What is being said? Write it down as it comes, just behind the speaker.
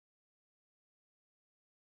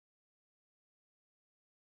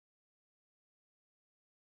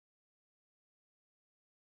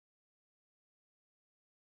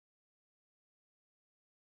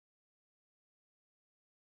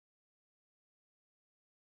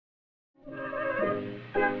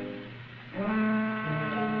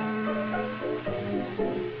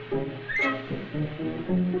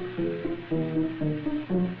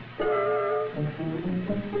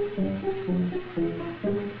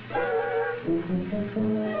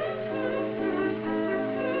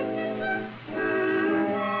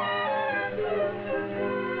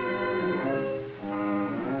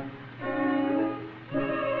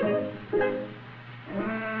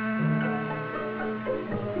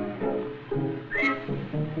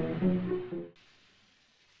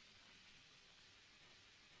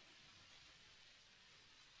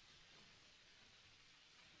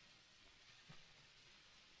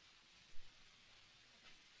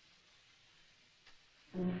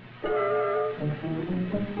Hello, Des.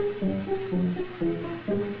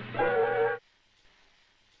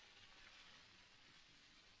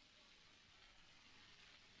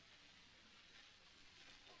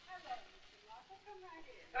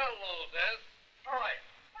 How are you?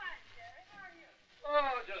 Fine, Jerry. How are you?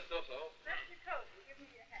 Oh, just so-so. That's your coat. Give me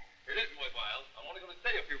your hat. It isn't worthwhile. I'm only going to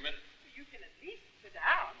stay a few minutes. You can at least sit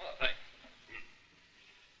down. Oh, thanks.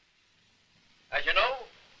 As you know,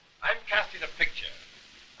 I'm casting a picture.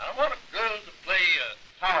 And I want a girl to play a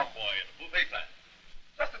tomboy in a buffet plant.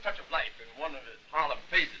 Just a touch of life in one of his Harlem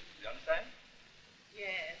phases. You understand?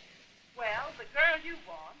 Yes. Well, the girl you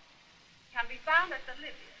want can be found at the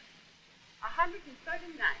Libya,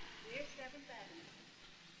 139th near 7th Avenue.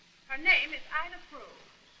 Her name is Ida Prue.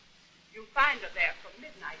 You'll find her there from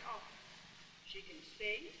midnight on. She can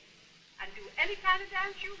sing and do any kind of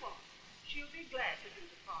dance you want. She'll be glad to do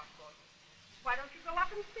the part for you. Why don't you go up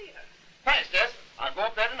and see her? Thanks, Des. I'll go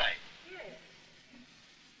up there tonight. Yes.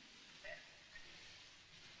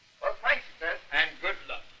 Well, thanks, Des, and good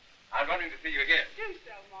luck. I'm running to see you again. Do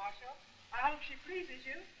so, Marshal. I hope she pleases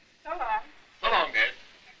you. So long. So long, Des.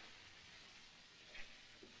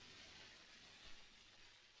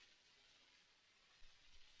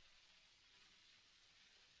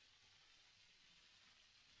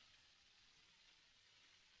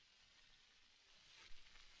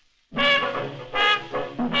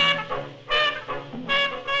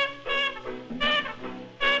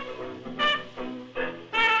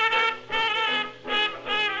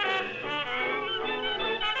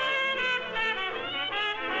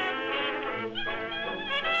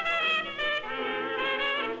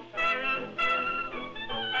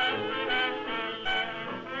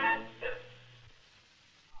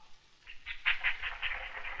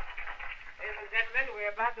 Gentlemen,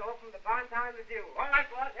 we're about to open the Barntown Review. All right,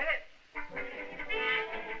 boys, hit it.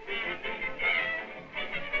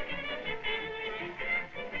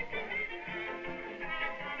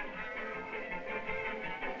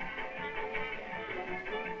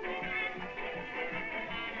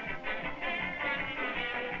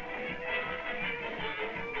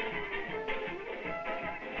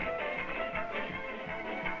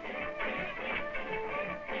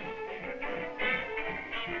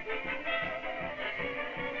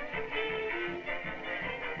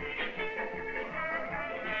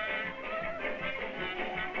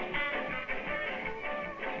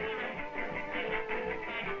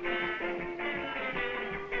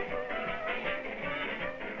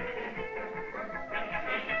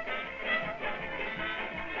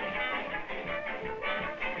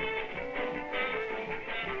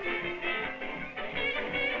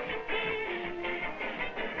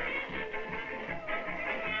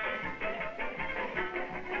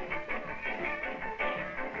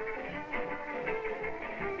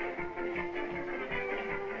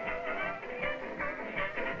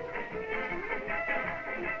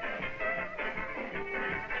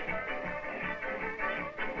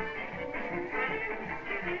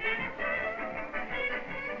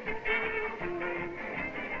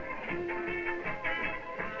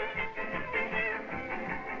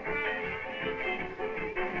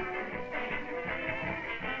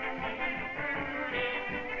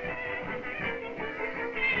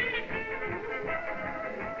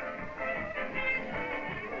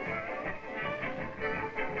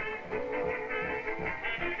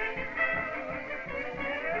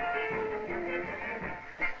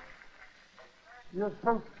 You're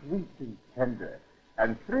so sweet and tender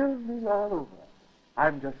and thrill me all over.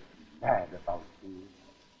 I'm just mad about you.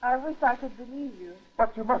 I wish I could believe you.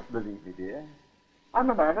 But you must believe me, dear.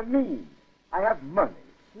 I'm a man of means. I have money,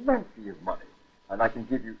 plenty of money, and I can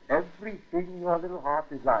give you everything your little heart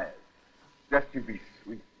desires. Just you be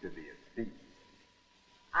sweet to me and see.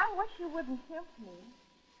 I wish you wouldn't tempt me.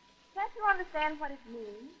 Can't you understand what it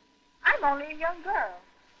means? I'm only a young girl,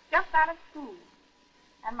 just out of school.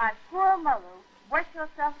 And my poor mother worked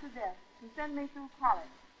herself to death to send me through college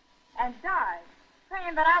and died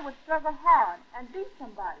praying that I would struggle hard and be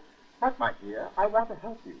somebody. But, my dear, I want to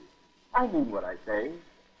help you. I mean what I say.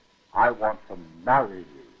 I want to marry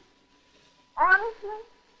you. Honestly?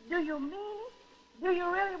 Do you mean it? Do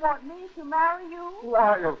you really want me to marry you?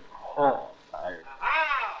 Why, of course.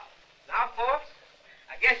 Aha! Now, folks,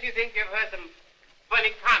 I guess you think you've heard some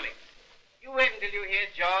funny comics. You wait until you hear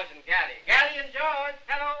George and Gally. Gally and George,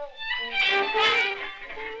 hello.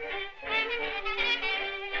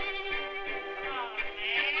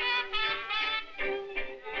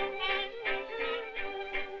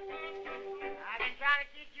 I've been trying to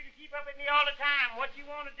get you to keep up with me all the time. What you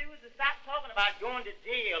want to do is to stop talking about going to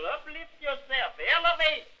jail. Uplift yourself.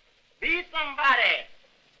 Elevate. Be somebody.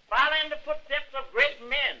 Follow in the footsteps of great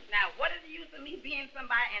men. Now, what is the use of me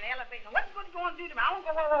by an elevation. What good you going to do to me? I want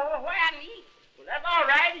to go where I can eat. Well, that's all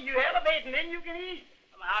right. You elevating, then you can eat.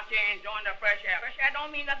 I'm out here enjoying the fresh air. Fresh air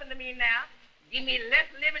don't mean nothing to me now. Give me less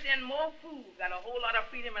liberty and more food. Got a whole lot of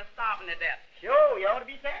freedom and starving to death. Sure, you ought to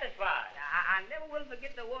be satisfied. I never will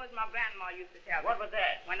forget the words my grandma used to tell me. What was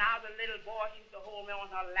that? When I was a little boy, she used to hold me on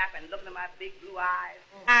her lap and look into my big blue eyes.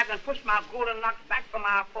 I can push my golden locks back from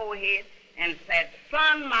my forehead and said,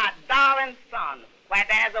 son, my darling son, where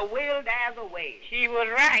there's a will, there's a way. She was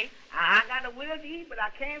right. I got a will to eat, but I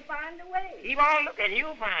can't find the way. Keep on looking,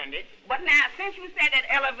 you'll find it. But now, since you said that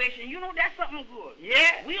elevation, you know that's something good.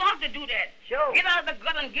 Yeah. We ought to do that. Sure. Get out of the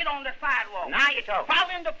gutter and get on the sidewalk. Now you're talking.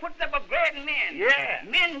 Follow in the footsteps of great men. Yeah.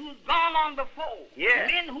 Men who's gone on before. Yeah.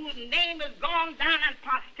 Men whose name is gone down in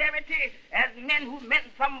posterity as men who meant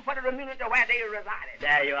something for the community where they resided.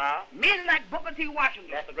 There you are. Men like Booker T.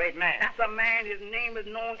 Washington. That's a great man. That's a man, his name is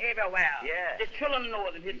known everywhere. Yeah. The children know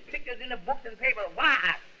him. His pictures in the books and papers.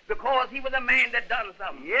 Why? Because he was a man that done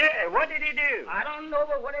something. Yeah, what did he do? I don't know,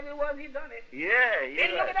 but whatever it was, he done it. Yeah,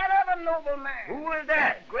 Then look at that other noble man. Who was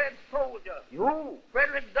that? Great soldier. Who?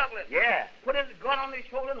 Frederick Douglass. Yeah. Put his gun on his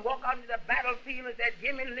shoulder and walked out into the battlefield and said,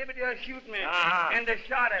 give me liberty or shoot me. Uh-huh. And they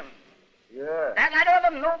shot him. Yeah. That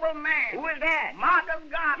other noble man. Who is that? Marcus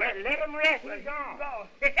Garvey. Yeah, let him rest. He's He's gone. gone.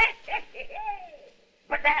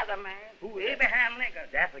 But there's a man. Who is? Abraham Lincoln.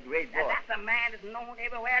 That's a great boy. And that's a man that's known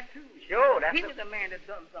everywhere, too. Sure, that's He was a man that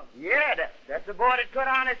done something. Yeah, that's the boy that cut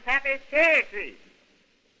on his pappy's cherry tree.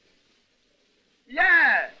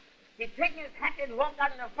 Yeah. He taken his hatchet and walked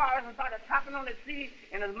out in the forest and started chopping on the tree,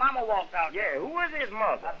 and his mama walked out. Yeah, who was his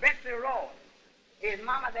mother? Betsy Ross. His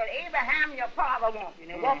mama said, Abraham, your father wants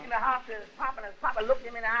you. And he walked in the house to his papa, and his papa looked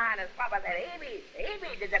him in the eye, and his papa said, Abby,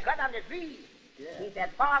 did you cut on the tree? Yeah. He said,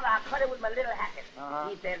 Father, I cut it with my little hatchet. Uh-huh.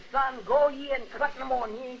 He said, son, go ye and cut no more,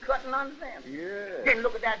 and he ain't cutting none since. Yeah. Then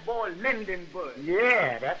look at that boy, Lindenberg.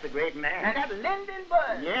 Yeah, that's a great And man. that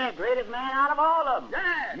Lindenberg. Yeah, greatest man out of all of them.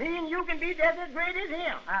 Yeah. Me and you can be just as great as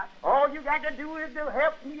him. All you got to do is to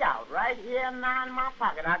help me out right here now in my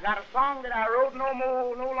pocket. I got a song that I wrote no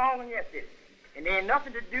longer than yesterday. And there ain't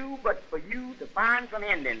nothing to do but for you to find some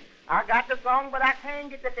ending. I got the song, but I can't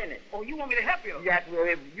get to finish. Oh, you want me to help you?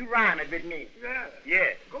 You rhyme it with me. Yeah.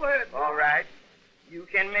 Yeah. Go ahead. All right. You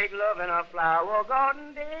can make love in a flower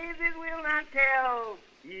garden, daisies will not tell.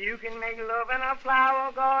 You can make love in a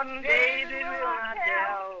flower garden, daisies will not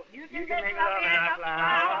tell. You can make love in a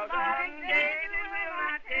flower garden, daisies will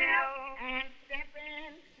not tell. And step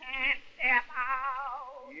in and step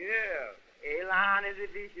out. Yeah. A lion is a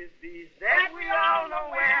vicious beast that we all know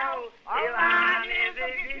well. A lion is a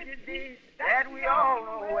vicious beast that we all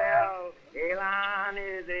know well. A lion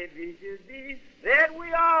is a vicious beast that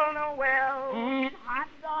we all know well. And hot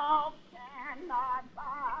dogs cannot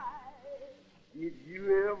buy. Did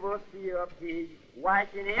you ever see a pig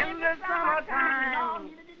watching in the summertime?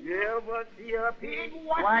 You ever see a pig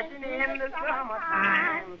watching in the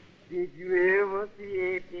summertime? Did you ever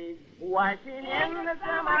see a pig watching in the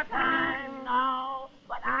summertime? No,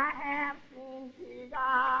 but I have seen pig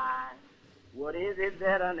eyes. What is it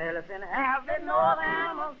that an elephant has that no other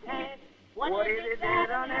animal can't? What is it that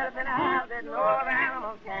an elephant has that no other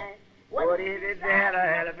animal can't? What is it that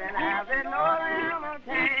an elephant has that no other animal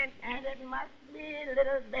can't? And it must be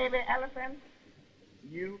little baby elephant.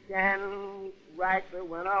 You can write the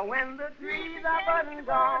winter when the trees are budding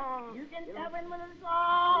gone. You can tell when it's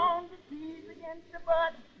gone, the trees begin to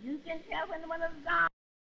bud. You can tell when it's gone.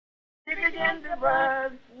 It begins to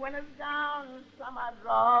buzz. When it's gone, summer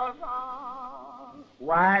draws on.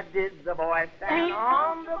 Why did the boy stand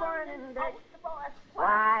on the burning deck?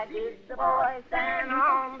 Why did the boy stand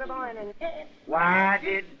on the burning deck? Why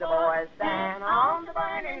did the boy stand on the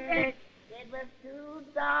burning deck? It was too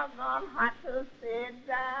doggone hot to sit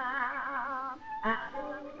down.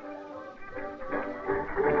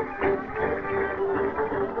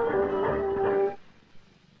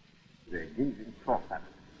 They're gazing cross at us.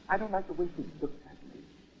 I don't like the way she looks at me.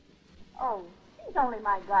 Oh, she's only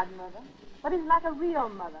my godmother, but is like a real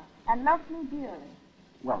mother and loves me dearly.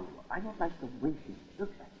 Well, I don't like the way she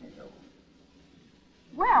looks at me, though.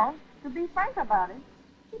 Well, to be frank about it,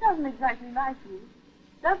 she doesn't exactly like you,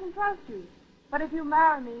 doesn't trust you. But if you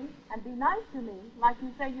marry me and be nice to me, like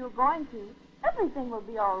you say you're going to, everything will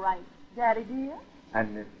be all right, Daddy dear.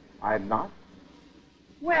 And if I'm not?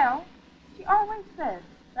 Well, she always says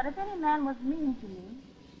that if any man was mean to me,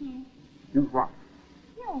 he'd Do what?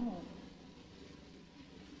 kill him.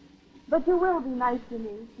 But you will be nice to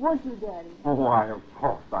me, won't you, Daddy? Oh, why, of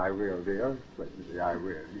course I will, dear. Especially I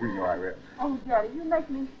will. You know I will. Oh, Daddy, you make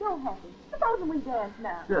me so happy. Supposing we dance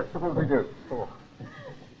now. Yes, suppose we do. Oh.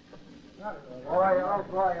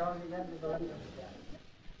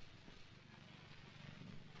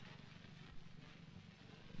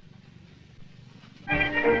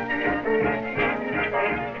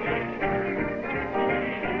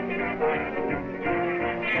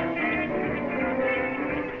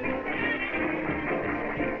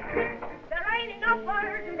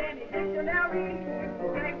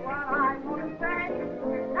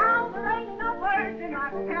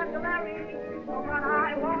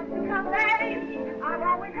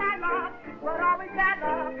 always had love, but always had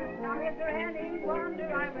love. Now is there any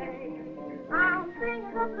wonder I raise? I'm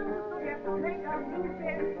singing the blues, so yes, I'll make a blues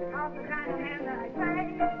bit of the kind of man that I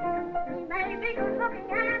play. He may be good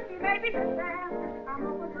looking and he may be good dance. I'm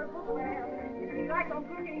a wonderful well. If you like some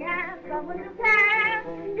cooking and someone you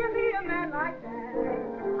can, give me a man like that.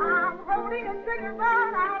 I'm holding a trigger, but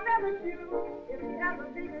I'll never shoot. If he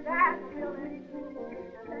ever figures that, he'll let me shoot.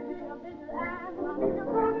 Send me a bigger ass, I'll need a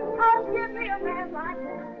fool. Oh, give me a man like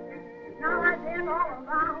that. Now I've been all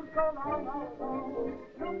around so long,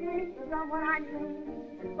 looking for someone I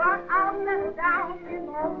need. But I'll settle down in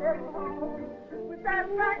my own little home with that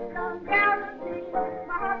fresh young guarantee.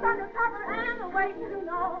 My heart's under cover and awaiting to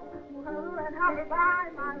know who and how to buy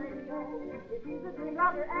my radio. If he's a dream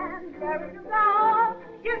lover and very to go,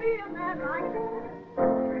 give me a man like that.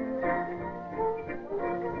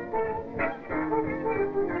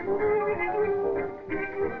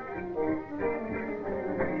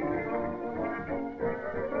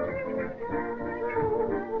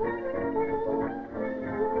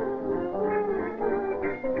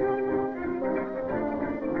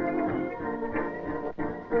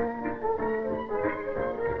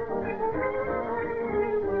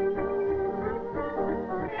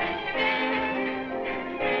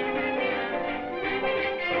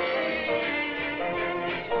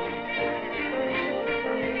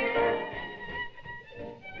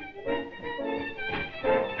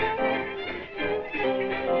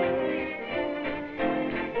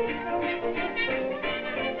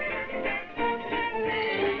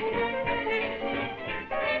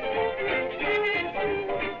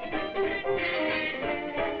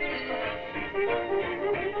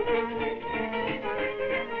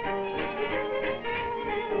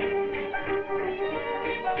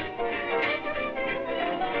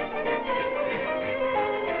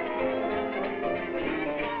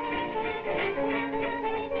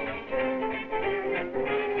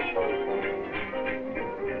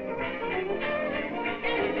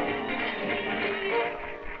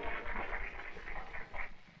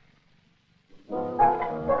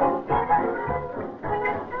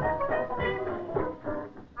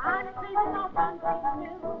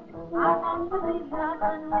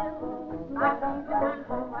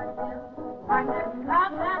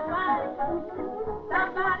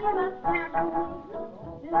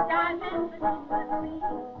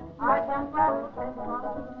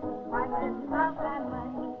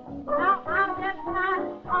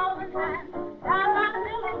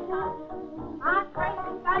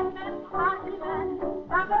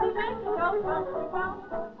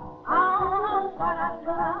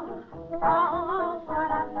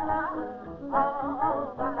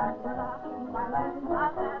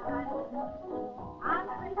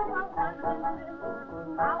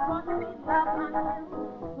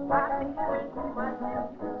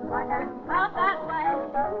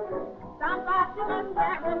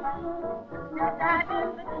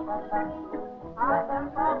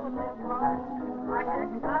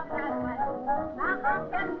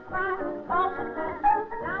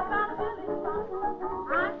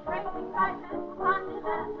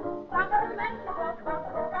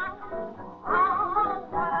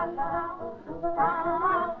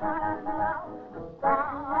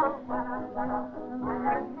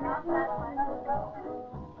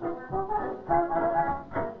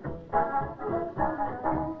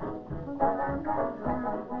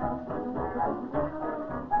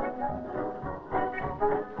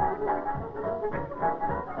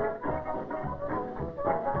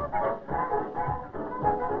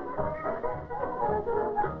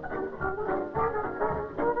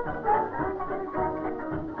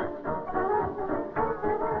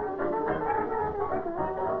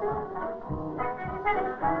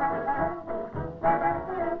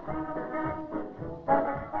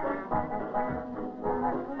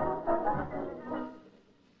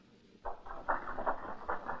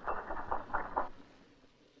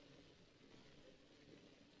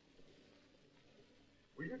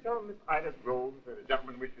 Will you tell Miss Ida Groves that a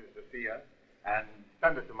gentleman wishes to see her and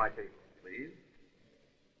send her to my table, please?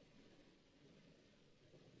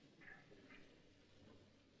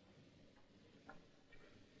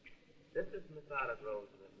 This is Miss Ida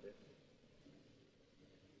Groves, mister.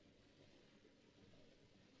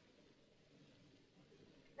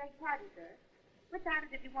 Beg pardon, sir. Which Ida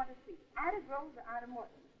did you want to see? Ida Groves or Ida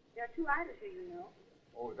Morton? There are two Idas here, you know.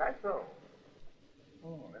 Oh, is that so?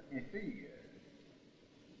 Oh, let me see.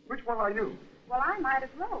 Which one are you? Well, I'm Ida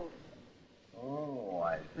Groves. Oh,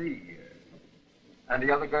 I see. And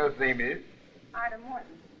the other girl's name is? Ida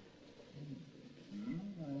Morton.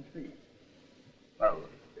 I see. Well,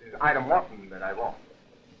 it is Ida Morton that I want.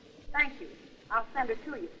 Thank you. I'll send her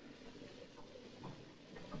to you.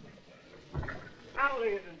 Now,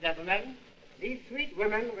 ladies and gentlemen, these sweet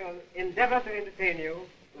women will endeavor to entertain you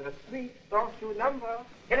with a sweet, soft number.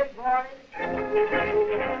 Hit it, boys.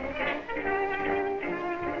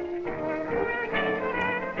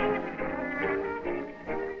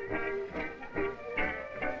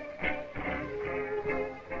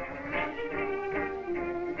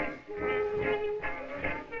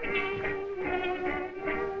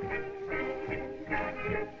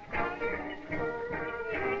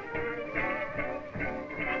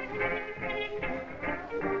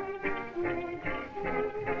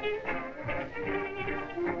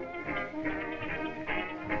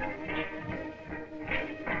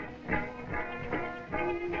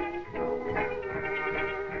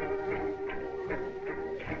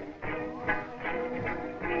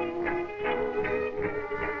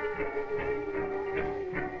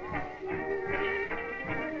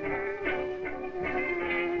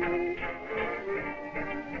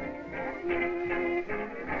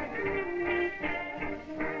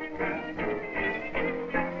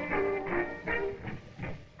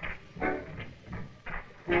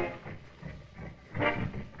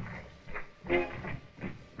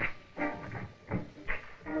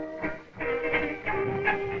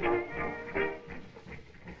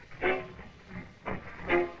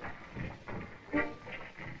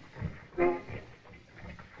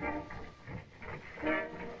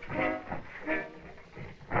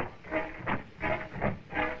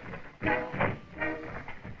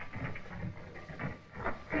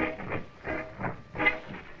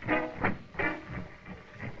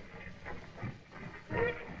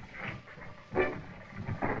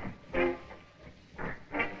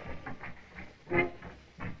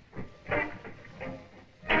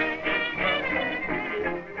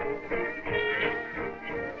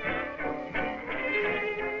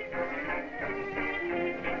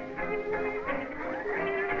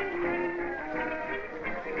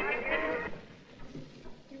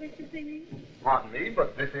 Pardon me,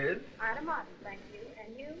 but this is Ida Martin, thank you.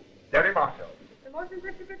 And you? Terry Marshall. The motion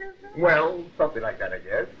picture producer? Well, something like that, I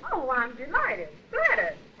guess. Oh, I'm delighted.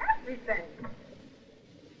 Flattered. Everything.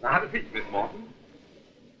 Now, have a seat, Miss Morton.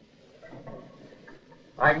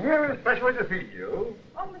 I'm here especially to see you,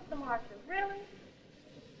 Oh, Mr. Marshall, really?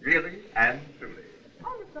 really and truly.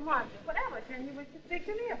 Oh, Mr. Marshall, whatever can you wish to speak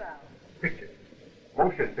to me about? Pictures.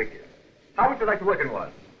 Motion pictures. How would you like to work in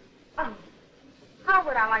one? Oh, how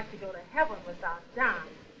would I like to go to heaven without John?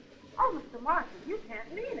 Oh, Mr. Marshall, you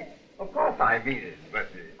can't mean it. Of course I mean it, but...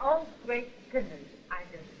 Oh, great goodness. I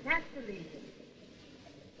just can't believe it.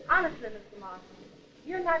 Honestly, Mr. Marshall,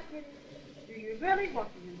 you're not kidding. Do you really want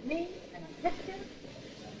to use me in a picture?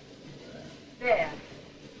 There.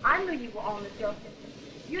 I knew you were only joking.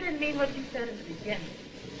 You didn't mean what you said in the beginning.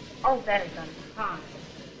 Oh, that is unkind.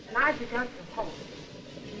 And I've begun to hope.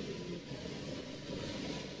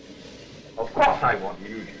 Of course I want to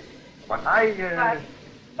use you. But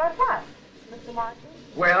But what, Mr. Marshall?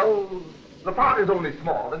 Well, the part is only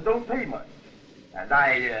small and don't pay much. And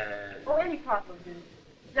Oh, any part will do.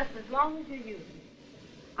 Just as long as you use me.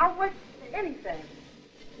 I'll work for anything.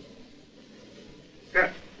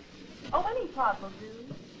 Yes. Oh, any part will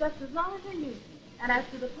do. Just as long as you use me. And as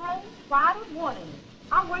to the pay, why I don't want any.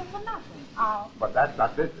 I'll work for nothing. But that's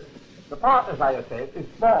not business. The part, as I have said, is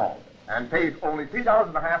small and pays only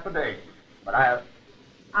 $3.50 a day. But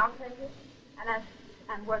I'll take it.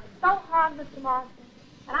 And work so hard, Mr. Marshall.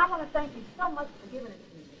 And I want to thank you so much for giving it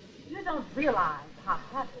to me. You don't realize how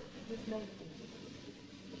happy this makes me.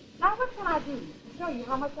 Now, what can I do to show you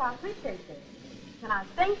how much I appreciate this? Can I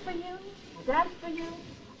sing for you? Dance for you?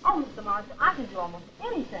 Oh, Mr. Marshall, I can do almost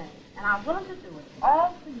anything. And I'm willing to do it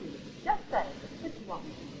all for you. Just say what you want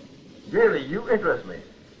me to do. really, you interest me.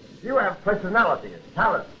 You have personality and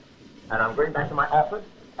talent. And I'm going back to my office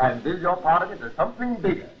and build your part of it to something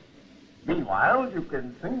bigger. Meanwhile, you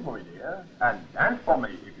can sing for me, dear, and dance for me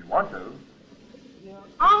if you want to. You're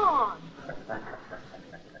on.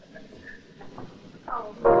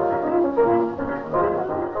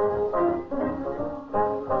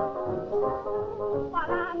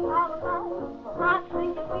 While I'm all alone, I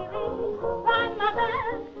think of really trying my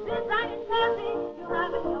best. This I can tell me you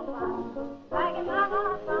have in your mind, dragging my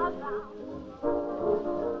heart all down.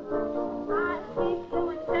 I keep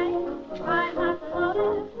doing things, trying not to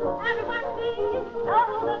notice. Everyone sees, no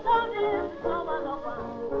one notice, no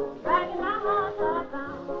one, dragging my heart all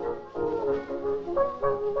down.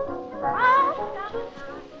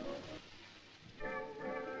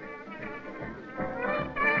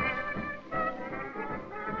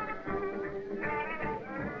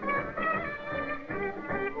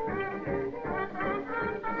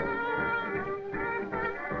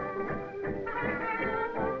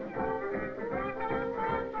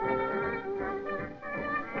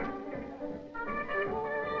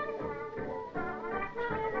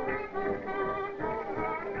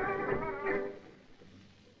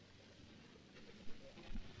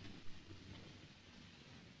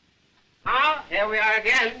 here we are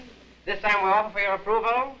again. This time we offer for your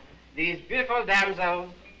approval these beautiful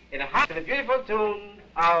damsels in a hot, the beautiful tune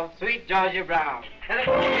of Sweet Georgia Brown.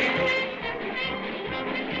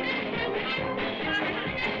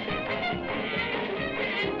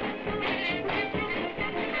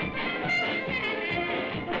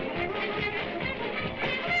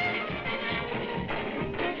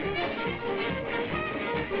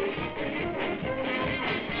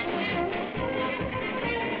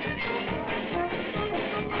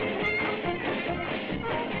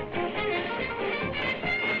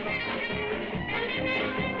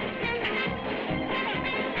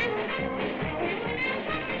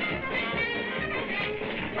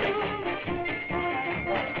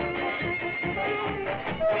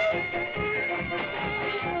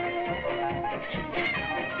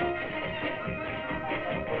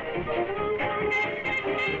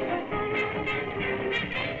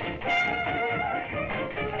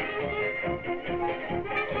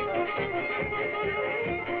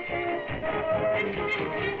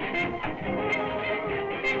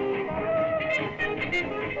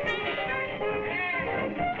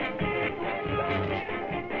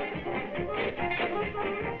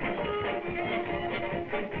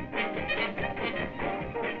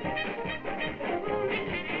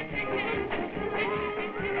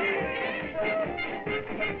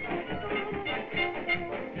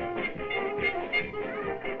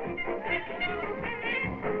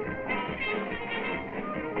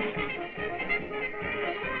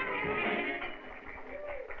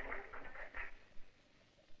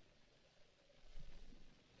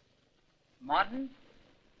 Martin,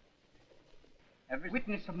 ever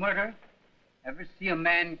witness a murder? Ever see a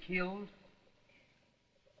man killed?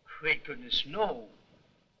 Great goodness, no.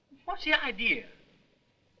 What's the idea?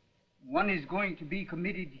 One is going to be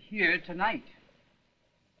committed here tonight.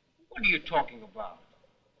 What are you talking about?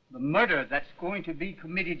 The murder that's going to be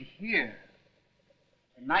committed here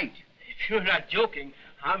tonight. If you're not joking,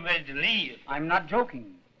 I'm ready to leave. I'm not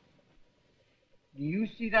joking. Do you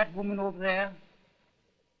see that woman over there?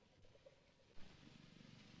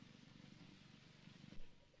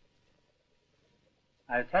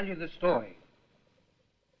 I'll tell you the story.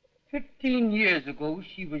 15 years ago,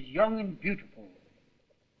 she was young and beautiful.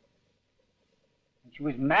 And she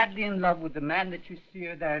was madly in love with the man that you see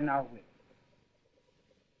her there now with.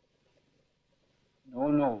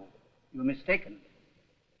 No, you're mistaken.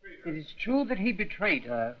 It is true that he betrayed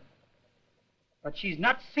her, but she's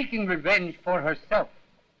not seeking revenge for herself,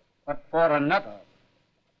 but for another.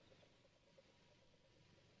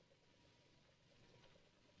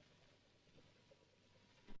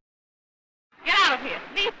 Get out of here.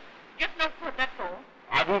 Leave. Just no foot, that's all.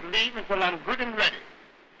 I won't leave until I'm good and ready.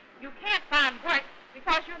 You can't find work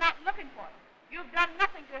because you're not looking for it. You've done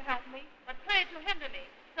nothing to help me, but tried to hinder me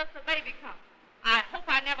since the baby comes. I hope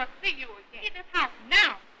I never see you again. Leave this house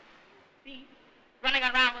now. Thief, running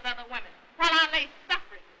around with other women while I lay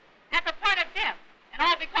suffering at the point of death, and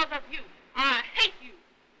all because of you. I hate you.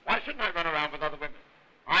 Why shouldn't I run around with other women?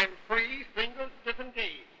 I'm free, single,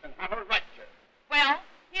 disengaged, and have a right to. Well,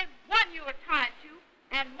 here's one you were tied to,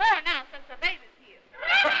 and more now since the baby's here.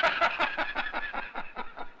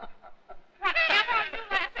 Whatever are you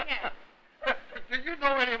laughing at? Do you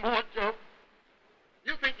know any more jokes?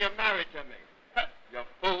 You think you're married to me. You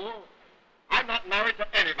fool. I'm not married to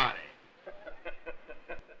anybody.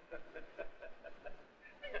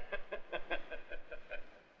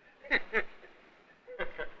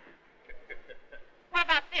 What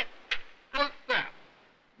about this? Full stop.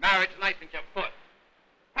 Marriage license your foot.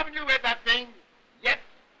 Haven't you read that thing yet?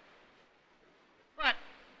 But,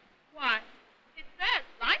 why, it says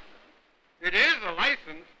license. It is a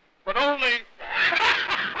license, but only...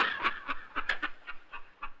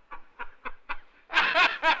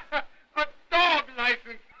 a dog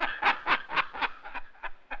license.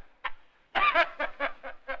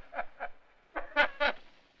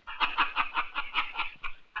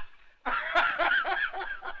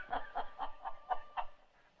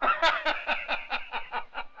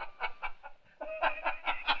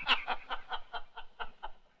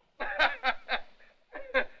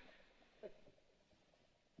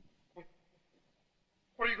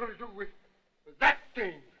 What are you going to do with that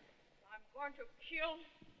thing? I'm going to kill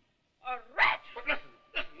a rat. But listen,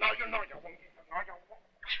 now you know you won't. Now you won't.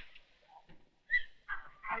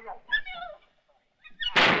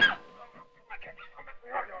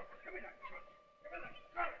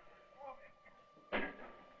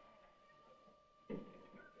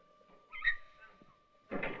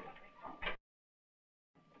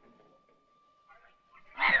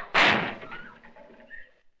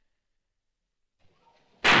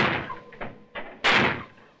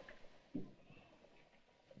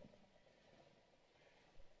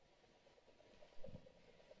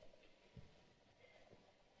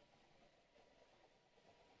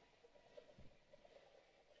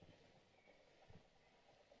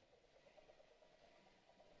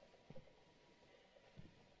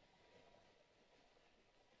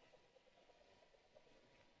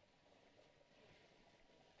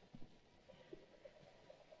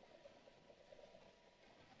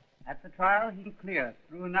 At the trial, he'll clear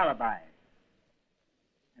through an alibi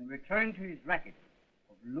and return to his racket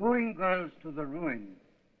of luring girls to the ruin,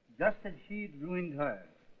 just as she'd ruined her.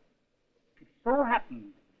 It so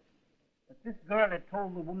happened that this girl had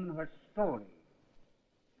told the woman her story,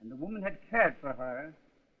 and the woman had cared for her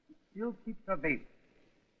and still keeps her baby.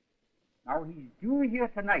 Now he's due here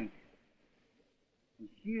tonight, and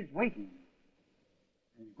she is waiting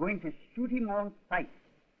and is going to shoot him on sight.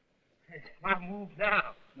 It's my move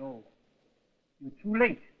now. No, you're too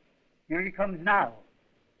late. Here he comes now.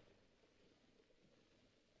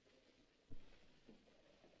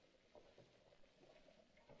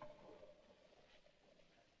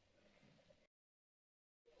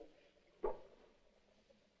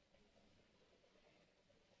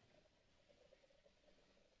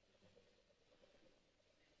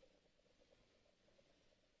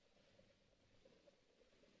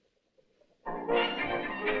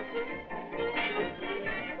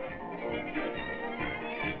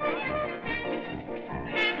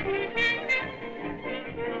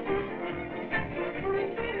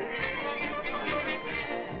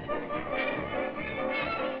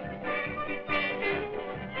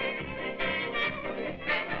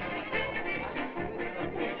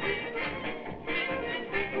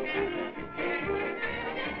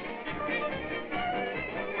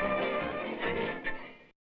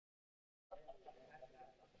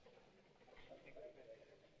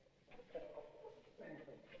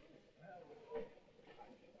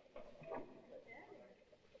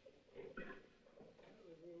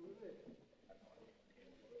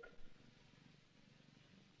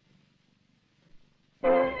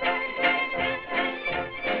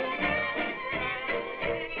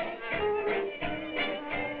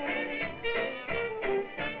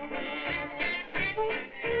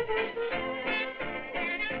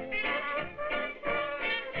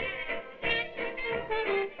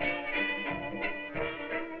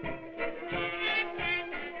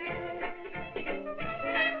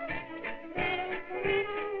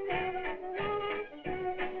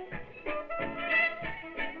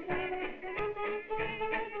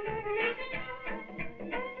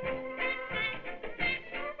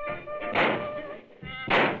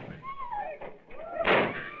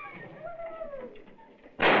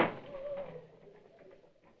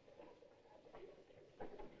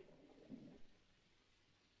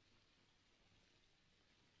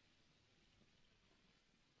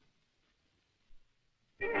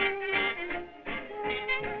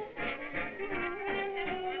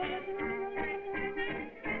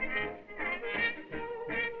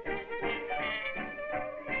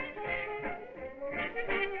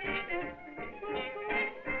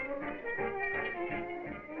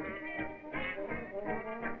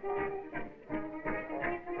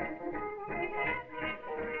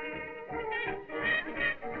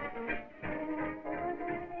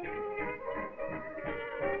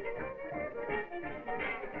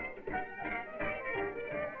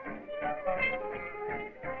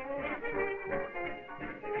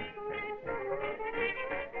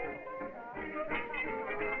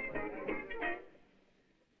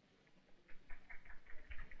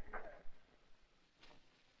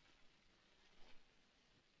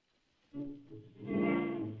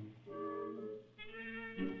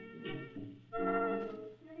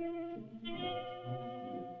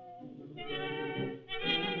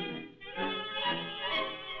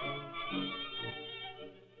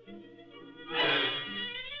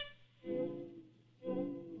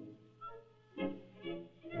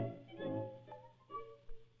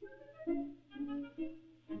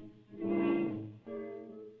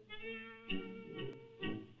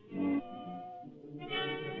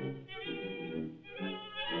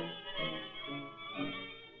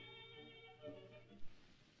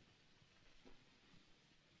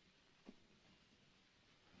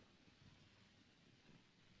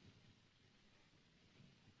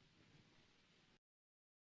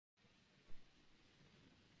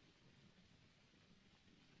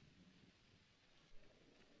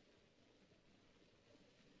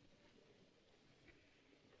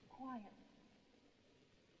 Quiet.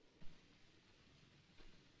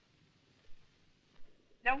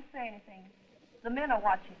 Don't say anything. The men are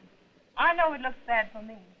watching. I know it looks bad for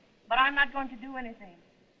me, but I'm not going to do anything.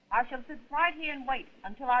 I shall sit right here and wait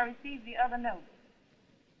until I receive the other note.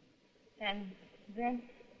 And then...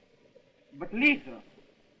 But Lisa,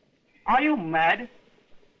 are you mad?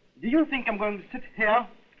 Do you think I'm going to sit here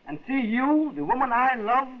and see you, the woman I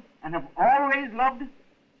love and have always loved,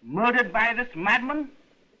 murdered by this madman?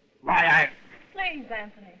 Why, Please,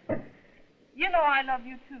 Anthony. You know I love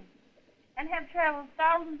you, too, and have traveled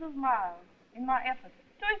thousands of miles in my efforts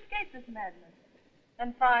to escape this madness.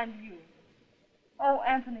 and find you. Oh,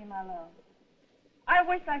 Anthony, my love, I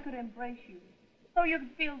wish I could embrace you so you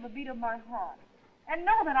could feel the beat of my heart and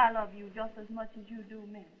know that I love you just as much as you do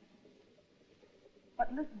me. But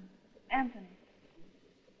listen, Anthony,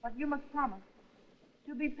 but you must promise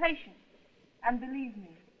to be patient and believe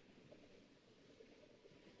me.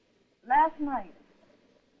 Last night,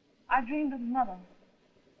 I dreamed of Mother,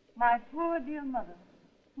 my poor dear mother,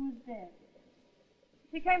 who's dead.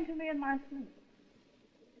 She came to me in my sleep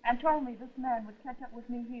and told me this man would catch up with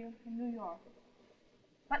me here in New York,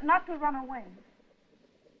 but not to run away.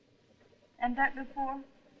 And that before...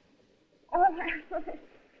 Oh, Anthony.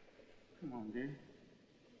 Come on, dear.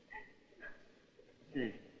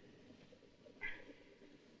 Say.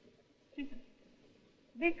 She said,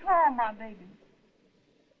 be calm, my baby.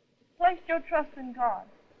 Place your trust in God.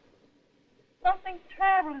 Something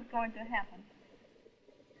terrible is going to happen.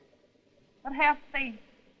 But have faith,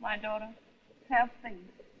 my daughter. Have faith.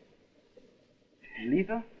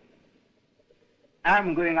 Lisa,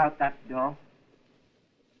 I'm going out that door.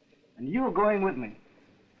 And you're going with me.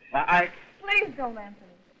 Why, Please don't, Anthony.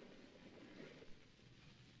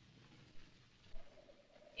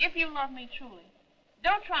 If you love me truly,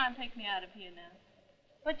 don't try and take me out of here now.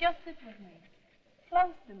 But just sit with me,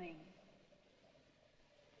 close to me,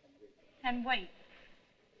 and wait.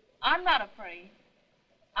 I'm not afraid.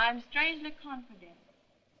 I'm strangely confident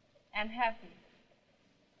and happy.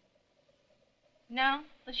 Now,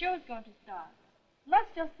 the show is going to start. Let's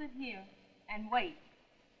just sit here and wait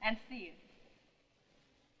and see it.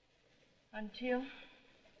 Until...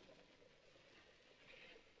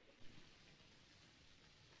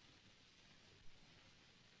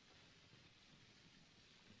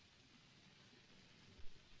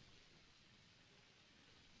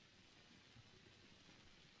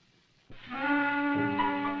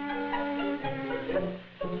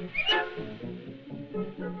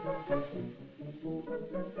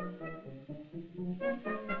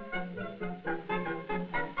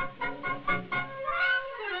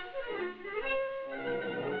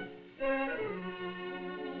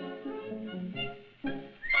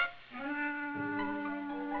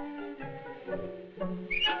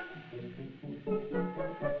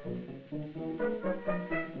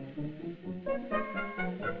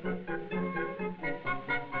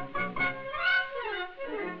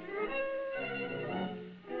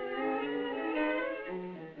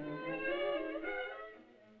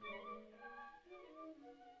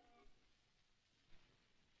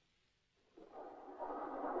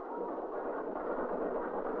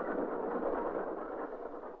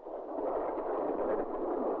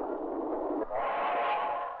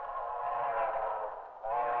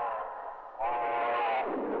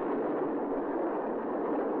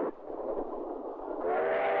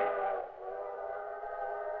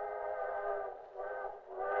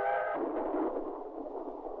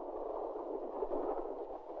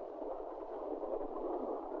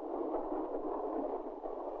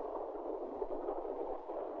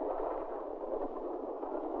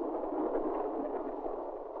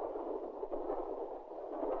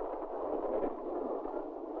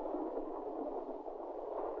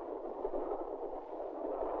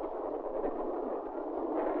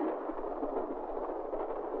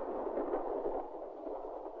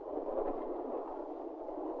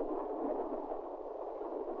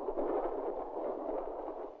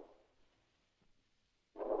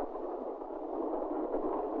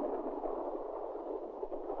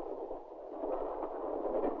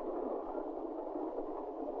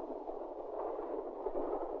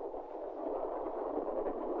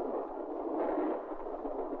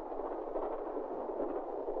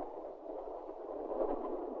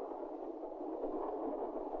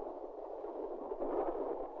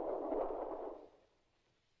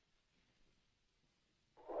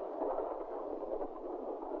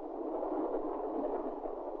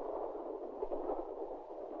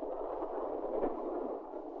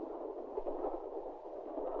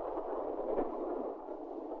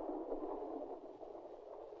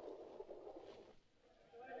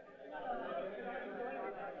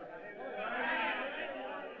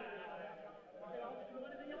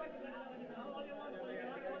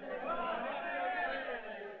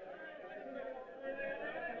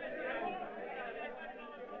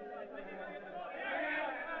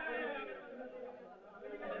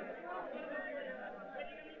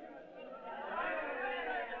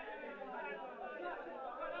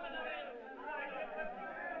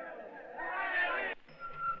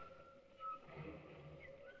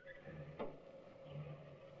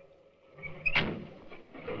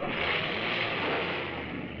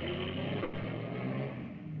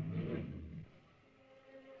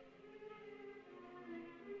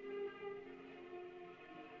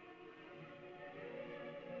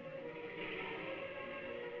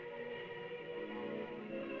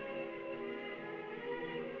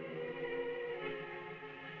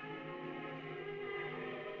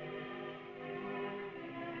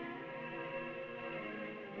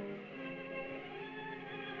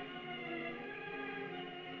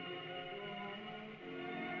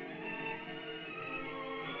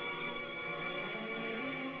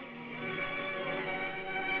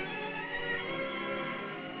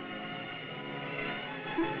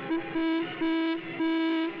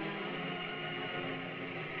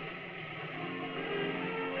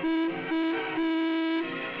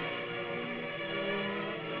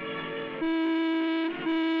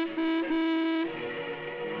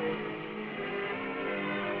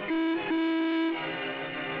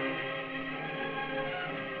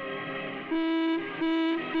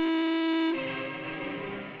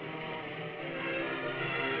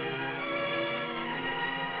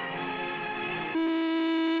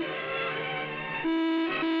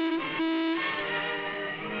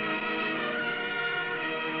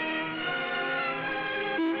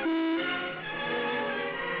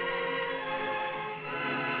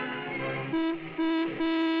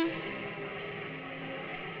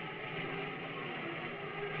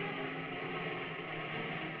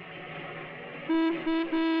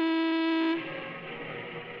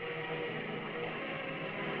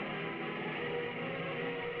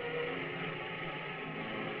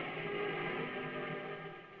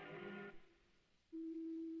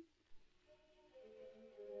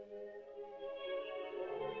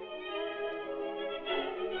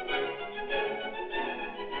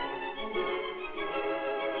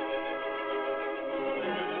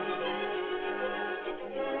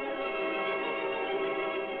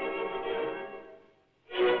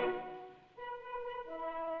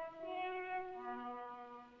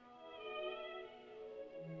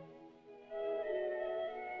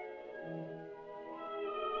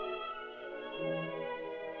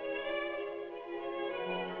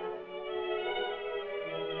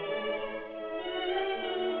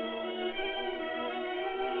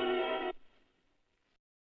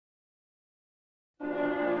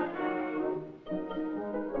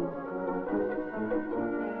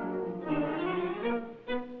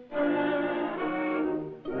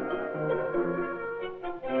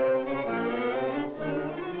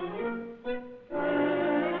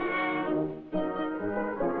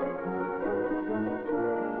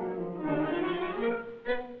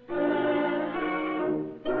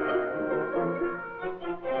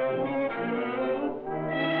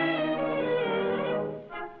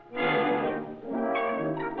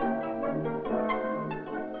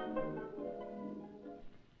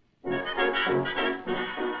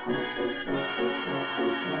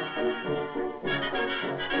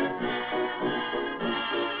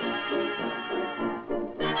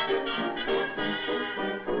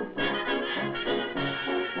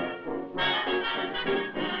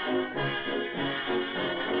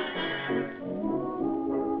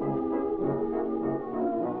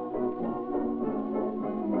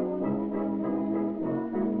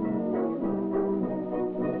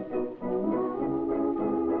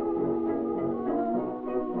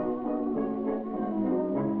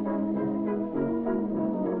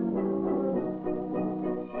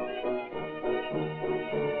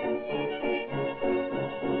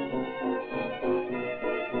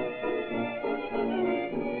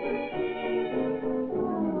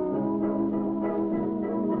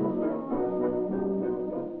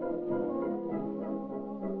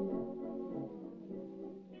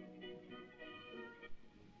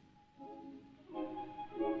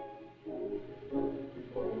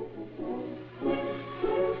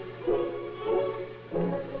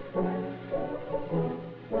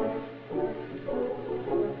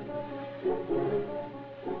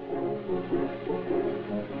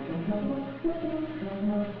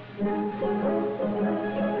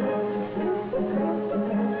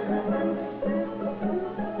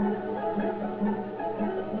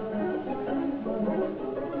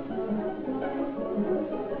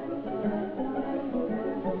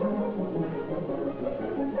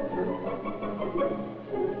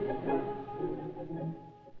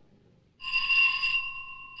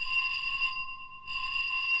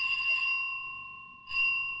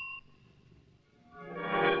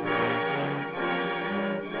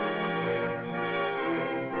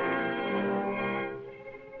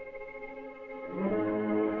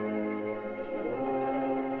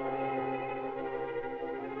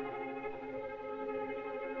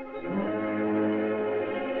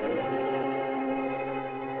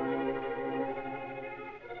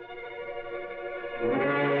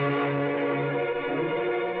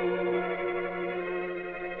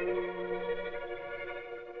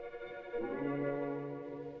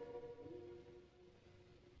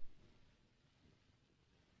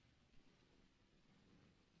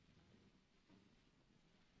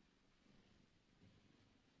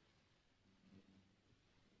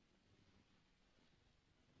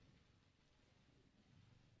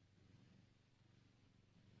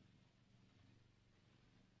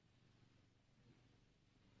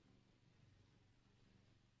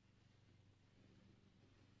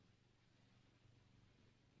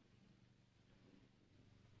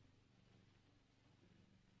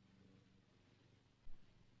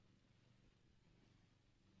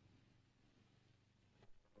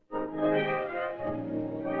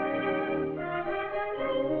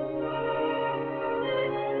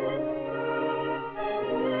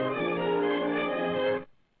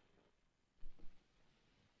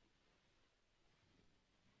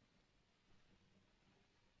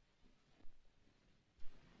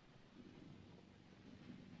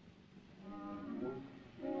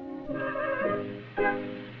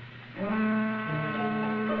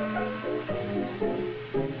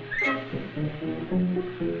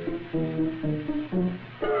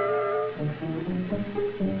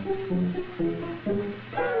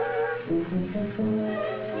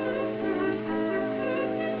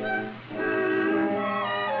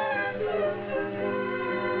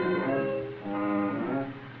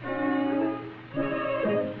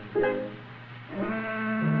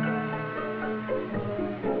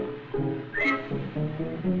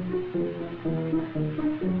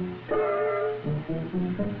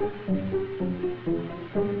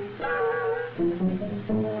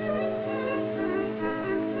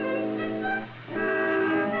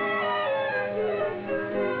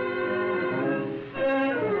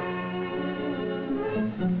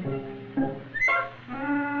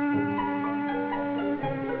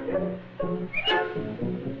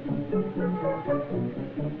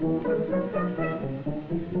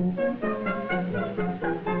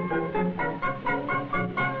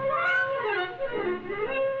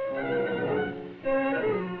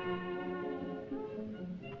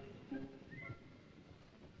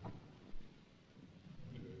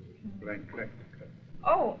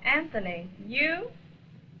 Oh, Anthony, you?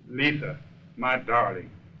 Lisa, my darling.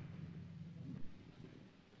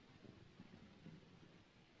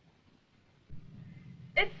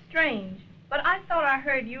 It's strange, but I thought I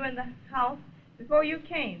heard you in the house before you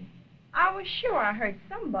came. I was sure I heard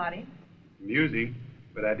somebody. Music,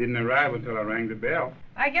 but I didn't arrive until I rang the bell.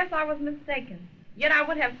 I guess I was mistaken. Yet I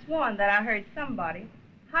would have sworn that I heard somebody.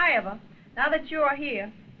 However, now that you are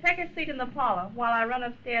here, take a seat in the parlor while I run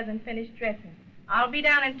upstairs and finish dressing. I'll be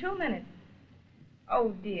down in 2 minutes.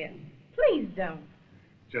 Oh, dear. Please don't.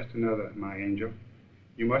 Just another, my angel.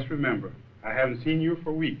 You must remember, I haven't seen you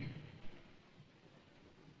for weeks.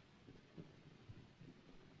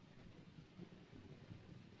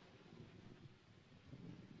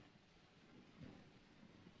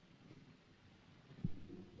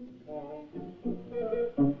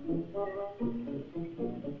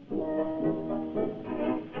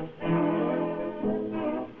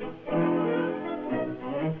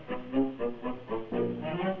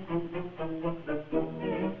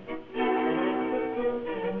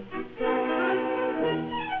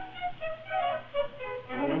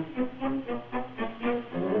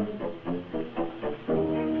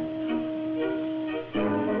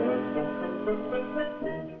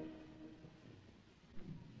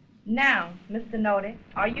 Now, Mr. Nody,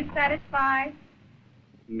 are you satisfied?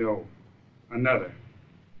 No, another.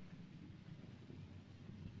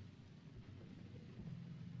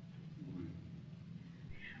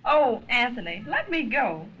 Oh, Anthony, let me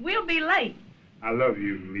go. We'll be late. I love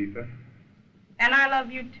you, Lisa. And I love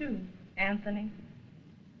you too, Anthony.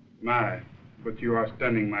 My, but you are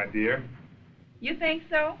stunning, my dear. You think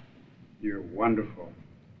so? You're wonderful.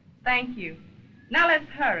 Thank you. Now let's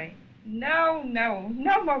hurry. No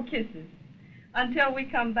more kisses until we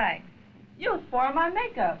come back. You'll spoil my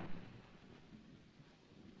makeup.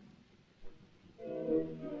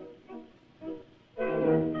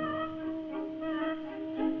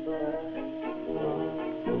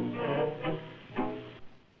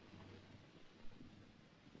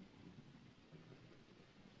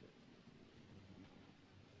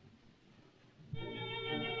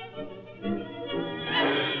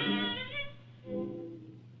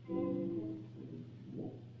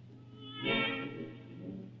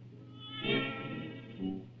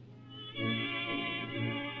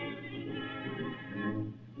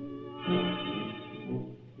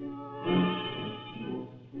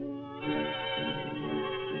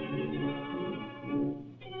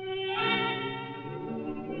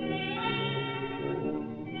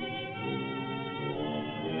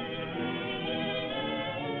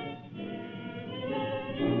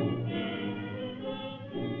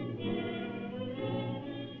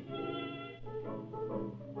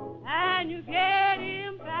 And you get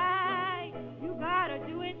him back, you gotta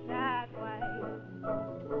do it that way.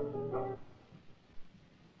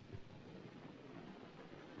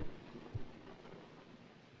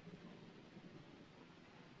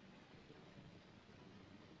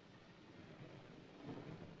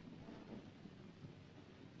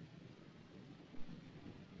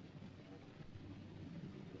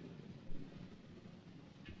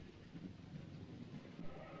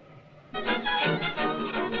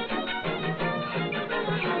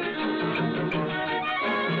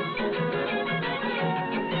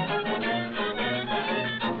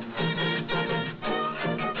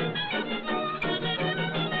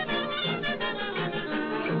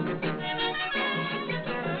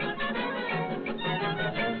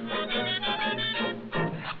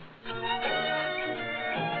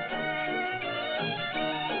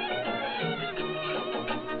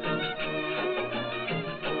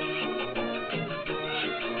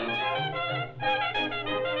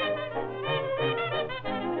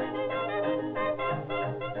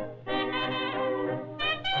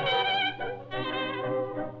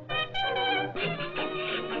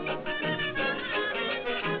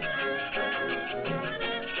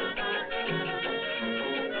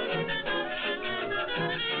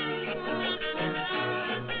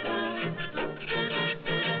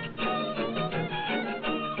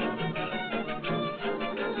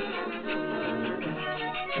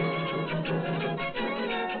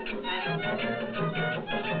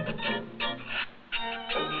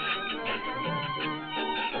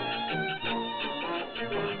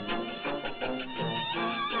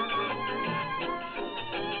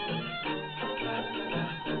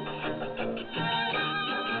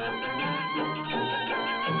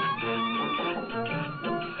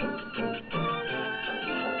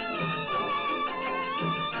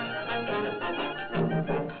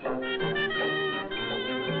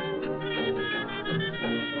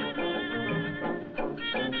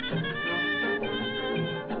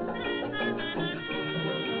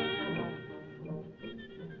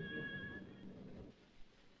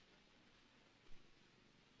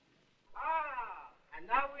 And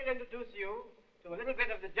now we'll introduce you to a little bit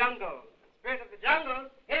of the jungle. Spirit of the jungle,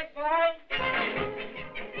 hit boy!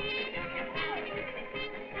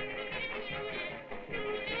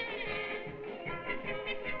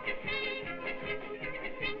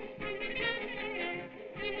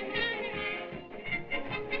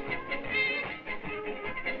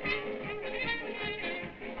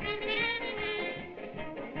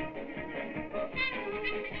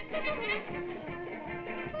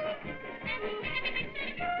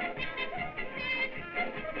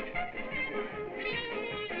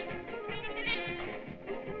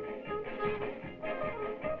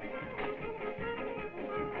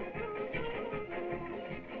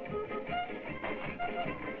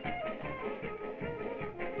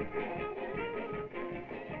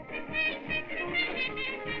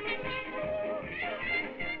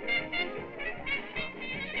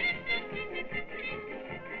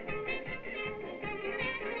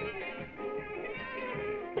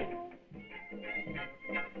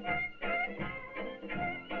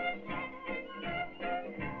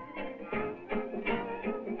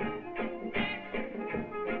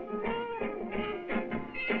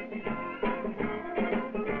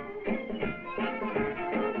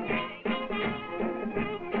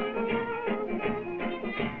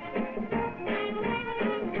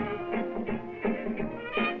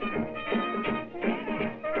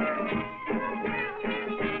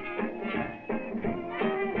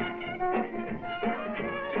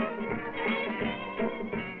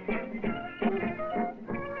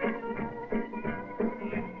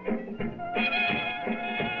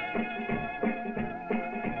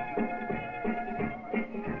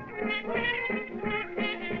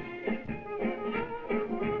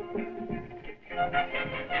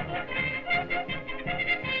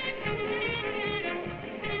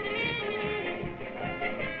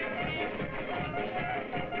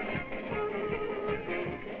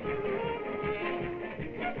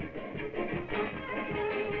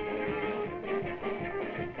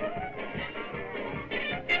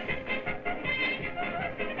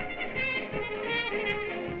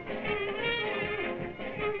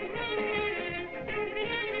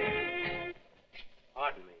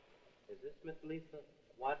 Pardon me. Is this Miss Lisa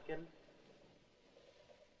Watkins?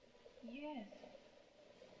 Yes.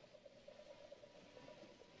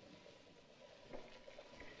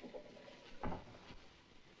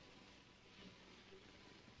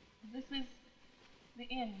 This is the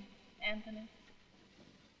inn, Anthony.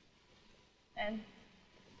 And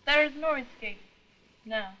there is no escape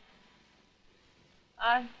now.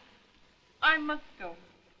 I must go.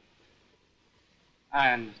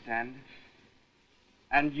 I understand.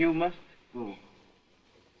 And you must go.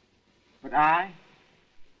 But I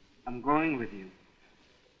am going with you.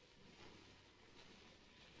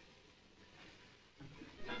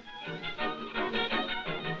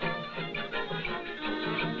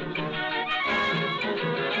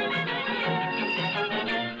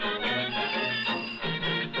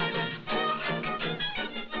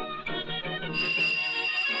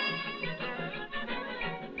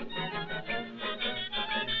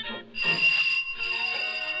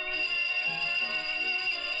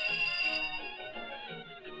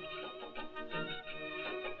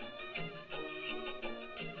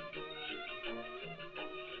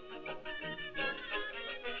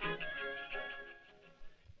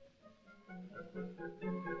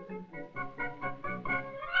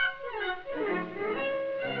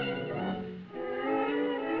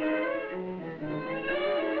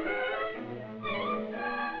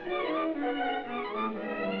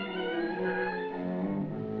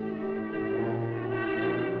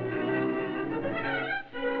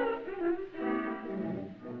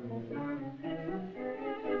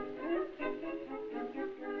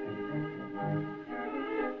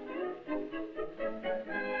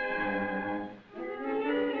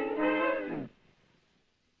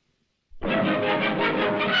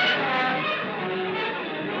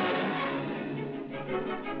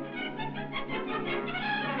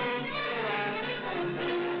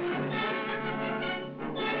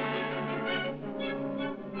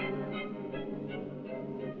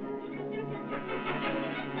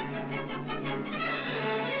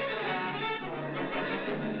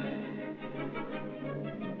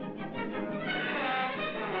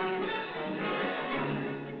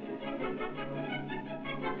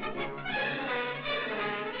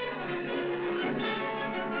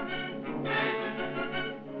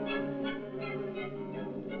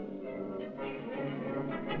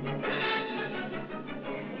 Thank you.